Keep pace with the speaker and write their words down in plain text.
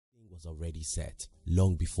was already set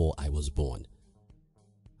long before I was born.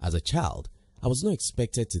 As a child, I was not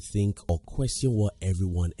expected to think or question what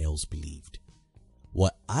everyone else believed.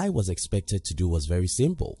 What I was expected to do was very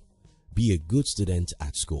simple. Be a good student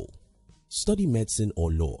at school. Study medicine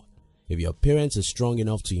or law. If your parents are strong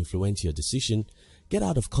enough to influence your decision, get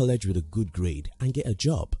out of college with a good grade and get a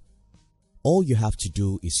job. All you have to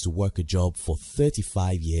do is to work a job for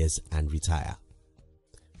 35 years and retire.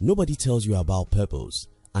 Nobody tells you about purpose,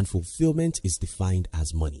 and fulfillment is defined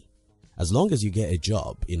as money. As long as you get a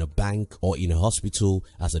job in a bank or in a hospital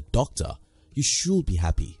as a doctor, you should be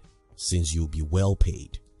happy since you'll be well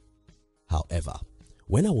paid. However,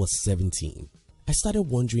 when I was 17, I started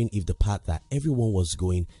wondering if the path that everyone was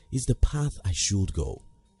going is the path I should go.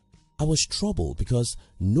 I was troubled because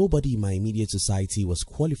nobody in my immediate society was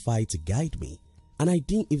qualified to guide me, and I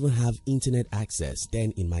didn't even have internet access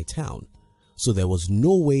then in my town, so there was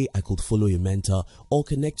no way I could follow a mentor or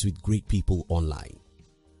connect with great people online.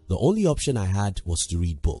 The only option I had was to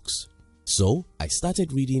read books. So I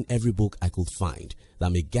started reading every book I could find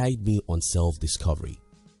that may guide me on self-discovery.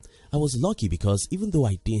 I was lucky because even though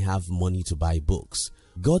I didn't have money to buy books,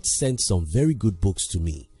 God sent some very good books to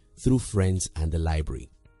me through friends and the library.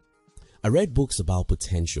 I read books about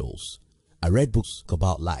potentials. I read books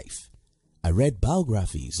about life. I read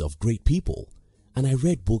biographies of great people, and I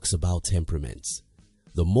read books about temperaments.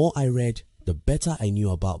 The more I read, the better I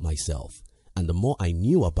knew about myself, and the more I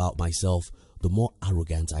knew about myself, the more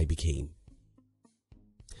arrogant I became.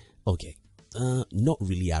 Okay, not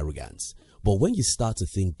really arrogance, but when you start to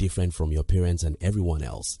think different from your parents and everyone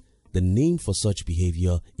else, the name for such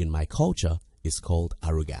behavior in my culture is called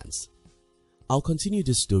arrogance. I'll continue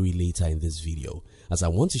this story later in this video as I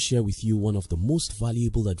want to share with you one of the most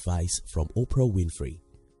valuable advice from Oprah Winfrey.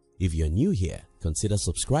 If you're new here, consider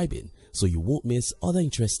subscribing so you won't miss other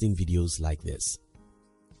interesting videos like this.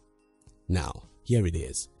 Now, here it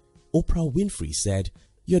is. Oprah Winfrey said,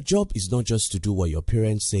 "Your job is not just to do what your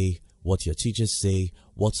parents say, what your teachers say,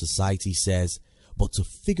 what society says, but to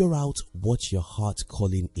figure out what your heart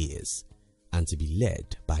calling is and to be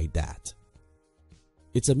led by that."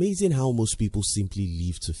 It's amazing how most people simply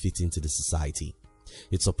live to fit into the society.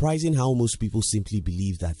 It's surprising how most people simply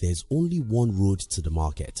believe that there's only one road to the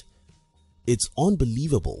market. It's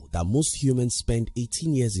unbelievable that most humans spend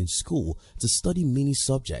 18 years in school to study many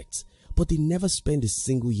subjects, but they never spend a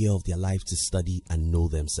single year of their life to study and know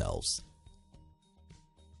themselves.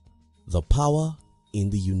 The power in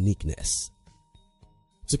the uniqueness.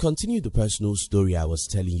 To continue the personal story I was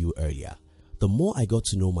telling you earlier, the more I got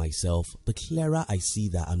to know myself, the clearer I see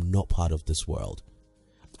that I'm not part of this world.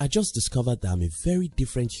 I just discovered that I'm a very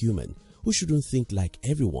different human who shouldn't think like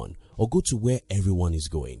everyone or go to where everyone is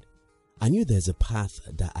going. I knew there's a path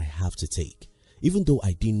that I have to take, even though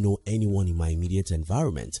I didn't know anyone in my immediate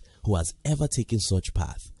environment who has ever taken such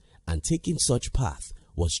path, and taking such path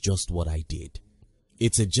was just what I did.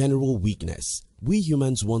 It's a general weakness. We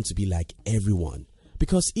humans want to be like everyone,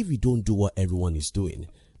 because if we don't do what everyone is doing,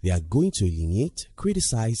 they are going to alienate,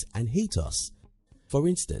 criticize, and hate us. For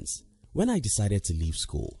instance, when I decided to leave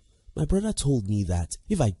school, my brother told me that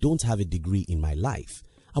if I don't have a degree in my life,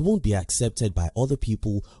 I won't be accepted by other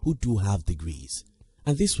people who do have degrees,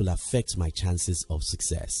 and this will affect my chances of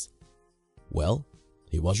success. Well,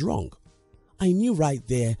 he was wrong. I knew right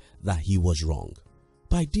there that he was wrong,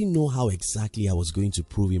 but I didn't know how exactly I was going to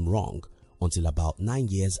prove him wrong until about 9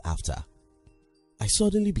 years after. I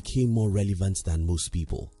suddenly became more relevant than most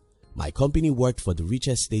people. My company worked for the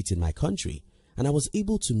richest state in my country, and I was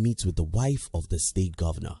able to meet with the wife of the state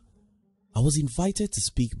governor. I was invited to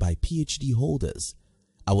speak by PhD holders.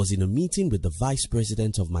 I was in a meeting with the vice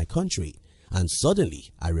president of my country, and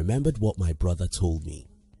suddenly I remembered what my brother told me.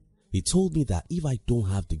 He told me that if I don't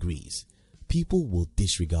have degrees, people will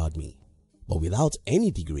disregard me. But without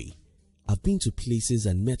any degree, I've been to places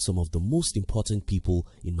and met some of the most important people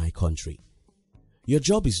in my country. Your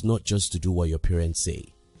job is not just to do what your parents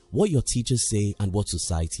say, what your teachers say, and what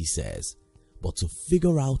society says, but to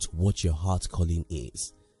figure out what your heart calling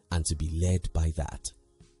is and to be led by that.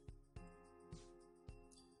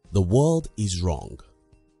 The world is wrong.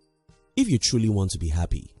 If you truly want to be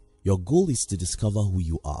happy, your goal is to discover who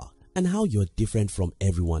you are and how you're different from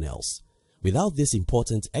everyone else. Without this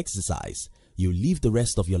important exercise, you live the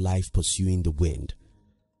rest of your life pursuing the wind.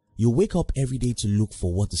 You wake up every day to look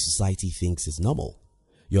for what the society thinks is normal.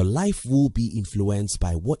 Your life will be influenced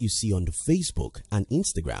by what you see on the Facebook and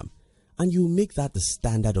Instagram, and you make that the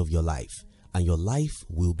standard of your life, and your life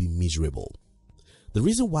will be miserable. The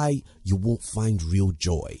reason why you won't find real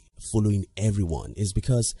joy following everyone is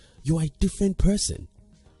because you are a different person,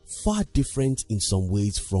 far different in some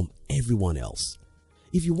ways from everyone else.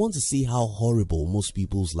 If you want to see how horrible most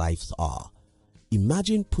people's lives are,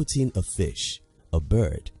 imagine putting a fish, a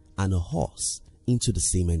bird, and a horse into the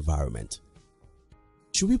same environment.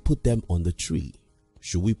 Should we put them on the tree?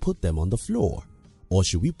 Should we put them on the floor? Or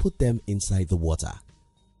should we put them inside the water?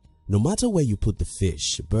 No matter where you put the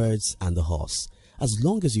fish, birds, and the horse, as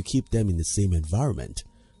long as you keep them in the same environment,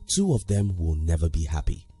 two of them will never be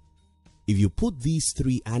happy. If you put these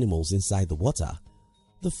three animals inside the water,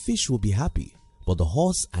 the fish will be happy, but the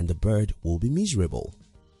horse and the bird will be miserable.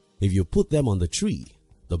 If you put them on the tree,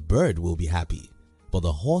 the bird will be happy, but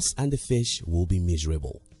the horse and the fish will be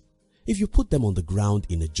miserable. If you put them on the ground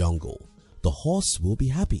in a jungle, the horse will be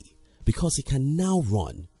happy because he can now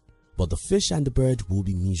run, but the fish and the bird will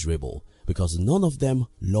be miserable because none of them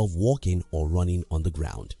love walking or running on the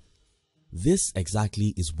ground. This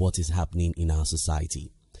exactly is what is happening in our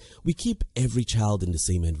society. We keep every child in the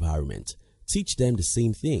same environment, teach them the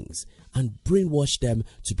same things, and brainwash them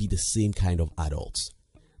to be the same kind of adults.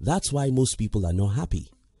 That's why most people are not happy.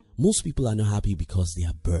 Most people are not happy because they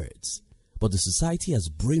are birds, but the society has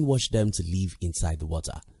brainwashed them to live inside the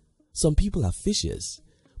water. Some people are fishes,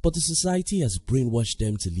 but the society has brainwashed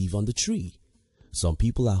them to live on the tree. Some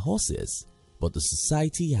people are horses, but the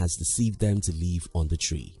society has deceived them to live on the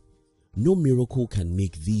tree. No miracle can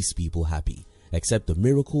make these people happy except the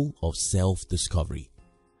miracle of self-discovery.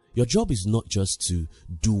 Your job is not just to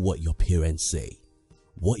do what your parents say,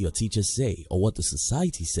 what your teachers say, or what the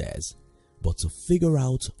society says, but to figure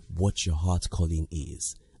out what your heart calling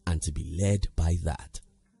is and to be led by that.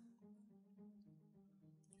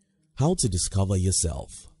 How to discover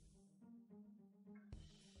yourself.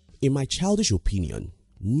 In my childish opinion,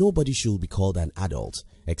 nobody should be called an adult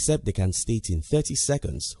except they can state in 30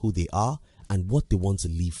 seconds who they are and what they want to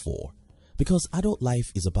live for. Because adult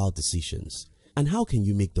life is about decisions. And how can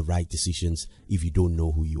you make the right decisions if you don't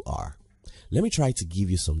know who you are? Let me try to give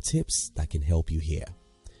you some tips that can help you here.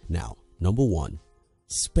 Now, number 1,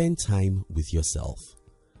 spend time with yourself.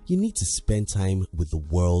 You need to spend time with the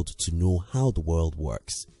world to know how the world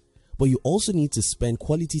works. But you also need to spend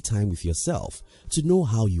quality time with yourself to know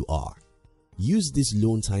how you are. Use this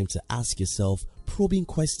alone time to ask yourself probing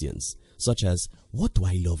questions such as, what do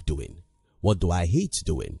I love doing? What do I hate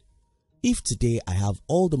doing? If today I have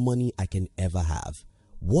all the money I can ever have,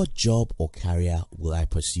 what job or career will I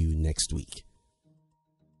pursue next week?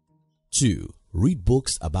 2. Read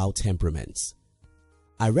books about temperaments.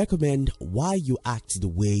 I recommend Why You Act the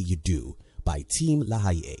Way You Do by Tim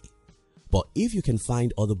LaHaye. But if you can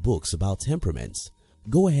find other books about temperaments,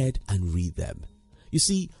 go ahead and read them. You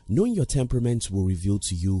see, knowing your temperament will reveal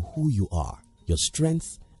to you who you are, your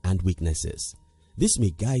strengths and weaknesses. This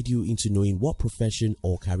may guide you into knowing what profession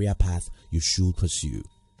or career path you should pursue.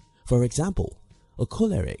 For example, a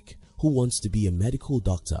choleric who wants to be a medical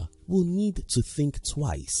doctor will need to think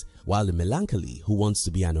twice, while a melancholy who wants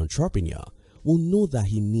to be an entrepreneur will know that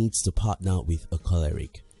he needs to partner with a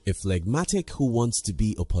choleric. A phlegmatic who wants to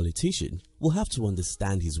be a politician will have to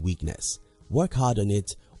understand his weakness, work hard on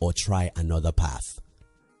it, or try another path.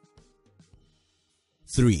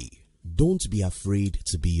 3. Don't be afraid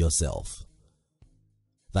to be yourself.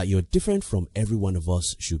 That you're different from every one of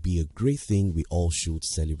us should be a great thing we all should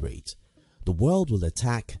celebrate. The world will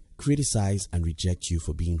attack, criticize, and reject you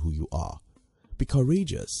for being who you are. Be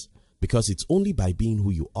courageous, because it's only by being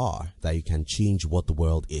who you are that you can change what the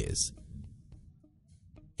world is.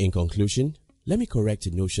 In conclusion, let me correct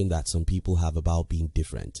a notion that some people have about being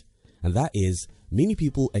different, and that is, many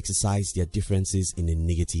people exercise their differences in a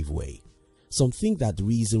negative way. Some think that the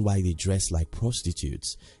reason why they dress like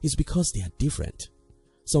prostitutes is because they are different.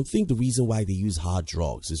 Some think the reason why they use hard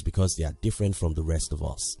drugs is because they are different from the rest of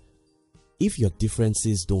us. If your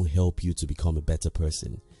differences don't help you to become a better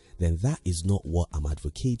person, then that is not what I'm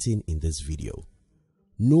advocating in this video.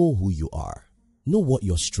 Know who you are, know what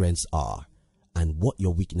your strengths are, and what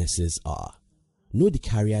your weaknesses are. Know the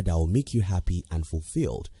career that will make you happy and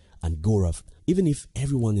fulfilled, and go off even if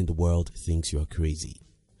everyone in the world thinks you're crazy.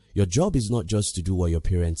 Your job is not just to do what your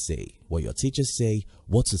parents say, what your teachers say,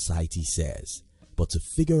 what society says, but to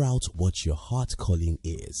figure out what your heart calling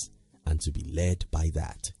is and to be led by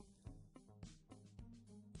that.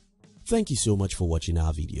 Thank you so much for watching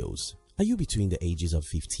our videos. Are you between the ages of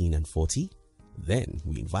 15 and 40? Then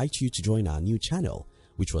we invite you to join our new channel,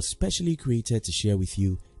 which was specially created to share with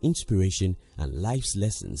you inspiration and life's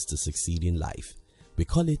lessons to succeed in life. We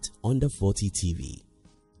call it Under 40 TV.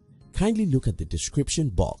 Kindly look at the description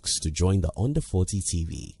box to join the Under 40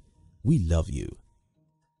 TV. We love you.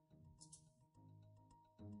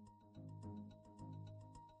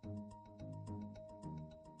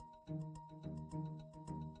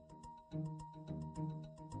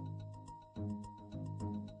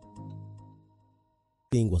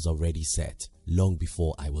 Everything was already set long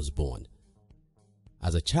before I was born.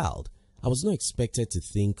 As a child, I was not expected to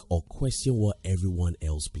think or question what everyone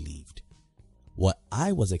else believed. What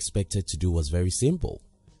I was expected to do was very simple.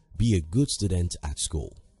 Be a good student at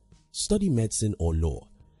school. Study medicine or law.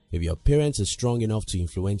 If your parents are strong enough to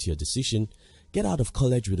influence your decision, get out of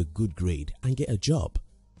college with a good grade and get a job.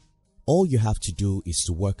 All you have to do is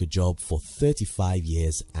to work a job for 35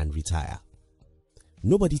 years and retire.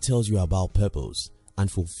 Nobody tells you about purpose,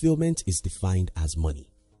 and fulfillment is defined as money.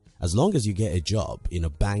 As long as you get a job in a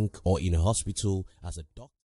bank or in a hospital as a doctor,